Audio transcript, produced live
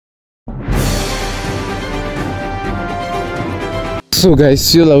So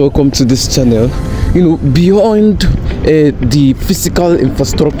guys, you're welcome to this channel. You know, beyond the physical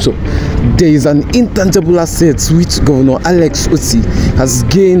infrastructure, there is an intangible asset which Governor Alex Otti has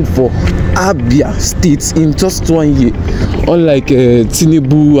gained for Abia State in just 1 year. Unlike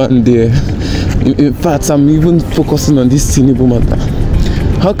Tinubu and in fact, I'm even focusing on this Tinubu matter.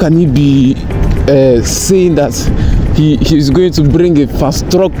 How can he be saying that he is going to bring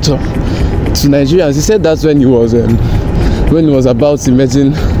infrastructure to Nigerians? He said that when he was about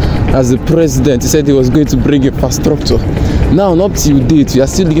emerging as the president. He said he was going to bring infrastructure. Now, up till date, we are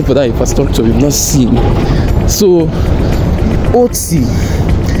still looking for that infrastructure we've not seen. So, Otti,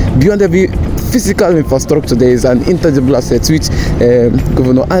 beyond every physical infrastructure, there is an intangible asset which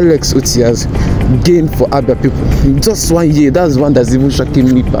Governor Alex Otti has gained for Abia people in just 1 year. That's one that's even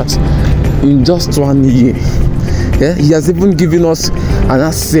shocking me past. In just 1 year, yeah, he has even given us an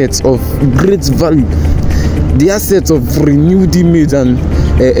asset of great value. The asset of renewed image and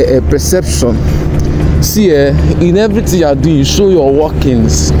perception. See, in everything you are doing, you show your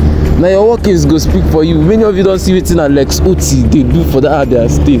workings. Now your workings go speak for you. Many of you don't see what Alex Otti they do for the Abia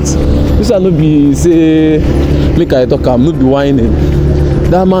State. This will not be say make I talk, I'm not be whining.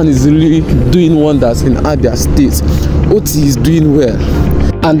 That man is really doing wonders in Abia State. Otti is doing well.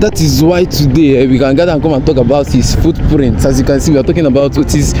 And that is why today we can gather and come and talk about his footprints. As you can see, we are talking about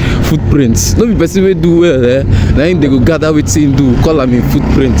Otti's footprints. No person will do well, now they go gather with him, do call him in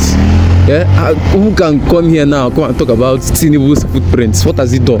footprints. Yeah, who can come here now, come and talk about Tinubu's footprints? What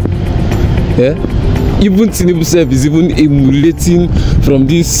has he done? Yeah, even Tinubu self is even emulating from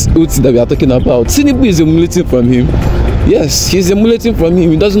this Otti that we are talking about. Tinubu is emulating from him. Yes, he's emulating from him.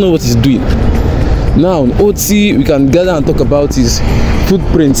 He doesn't know what he's doing. Now, Otti, we can gather and talk about his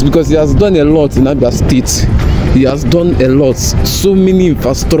footprints because he has done a lot in Abia State. He has done a lot, so many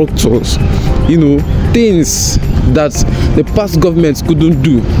infrastructures, you know, things that the past governments couldn't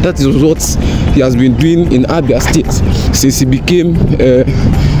do. That is what he has been doing in Abia State since he became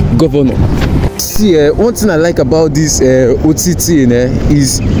governor. See, one thing I like about this Otti thing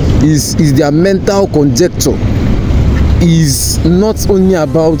is their mental conjecture. Is not only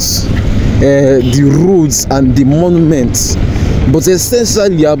about the roads and the monuments, but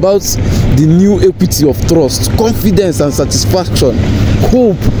essentially about the new equity of trust, confidence and satisfaction,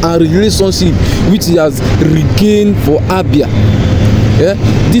 hope and relationship which he has regained for Abia. Yeah?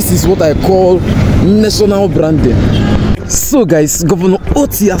 This is what I call national branding. So guys, Governor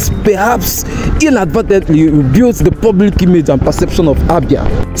Otti has perhaps inadvertently rebuilt the public image and perception of Abia.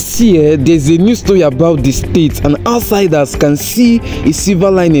 See, there's a new story about the state, and outsiders can see a silver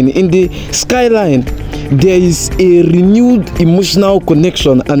lining in the skyline. There is a renewed emotional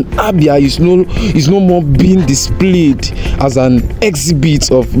connection, and Abia is no more being displayed as an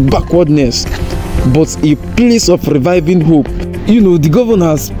exhibit of backwardness, but a place of reviving hope. You know, the governor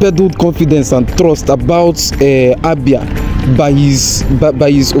has peddled confidence and trust about Abia by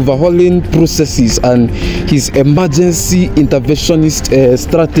his overhauling processes and his emergency interventionist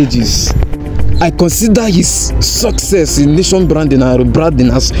strategies. I consider his success in nation branding and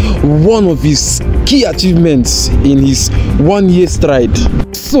rebranding as one of his key achievements in his 1 year stride.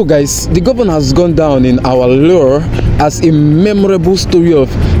 So guys, the governor has gone down in our lore as a memorable story of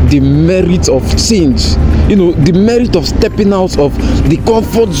the merit of change. You know, the merit of stepping out of the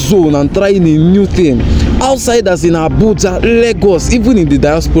comfort zone and trying a new thing. Outsiders in Abuja, Lagos, even in the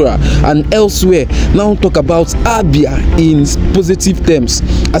diaspora and elsewhere now talk about Abia in positive terms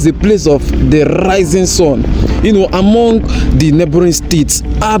as a place of the rising sun. You know, among the neighboring states,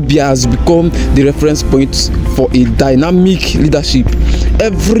 Abia has become the reference point for a dynamic leadership.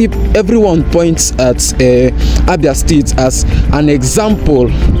 Everyone points at Abia State as an example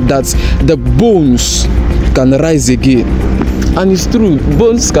that the bones can rise again. And it's true,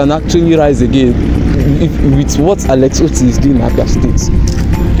 bones can actually rise again with what Alex Otti is doing in Abia State.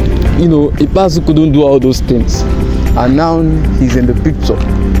 You know, a person couldn't do all those things, and now he's in the picture.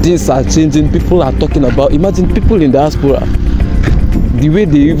 Things are changing, people are talking about, imagine people in diaspora, the way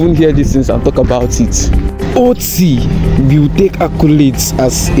they even hear these things and talk about it. Otti will take accolades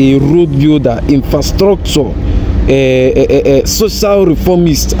as a road builder, infrastructure, social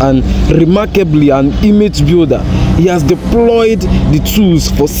reformist, and remarkably an image builder. He has deployed the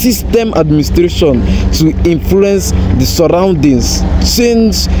tools for system administration to influence the surroundings,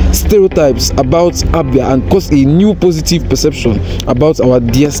 change stereotypes about Abia, and cause a new positive perception about our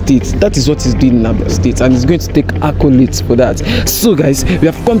dear state. That is what he's doing in Abia State, and he's going to take accolades for that. So guys, we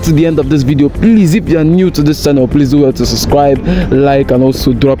have come to the end of this video. Please, if you are new to this channel, please do well to subscribe, like, and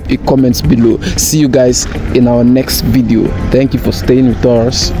also drop a comment below. See you guys in our next video. Thank you for staying with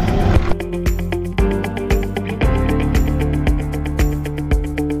us.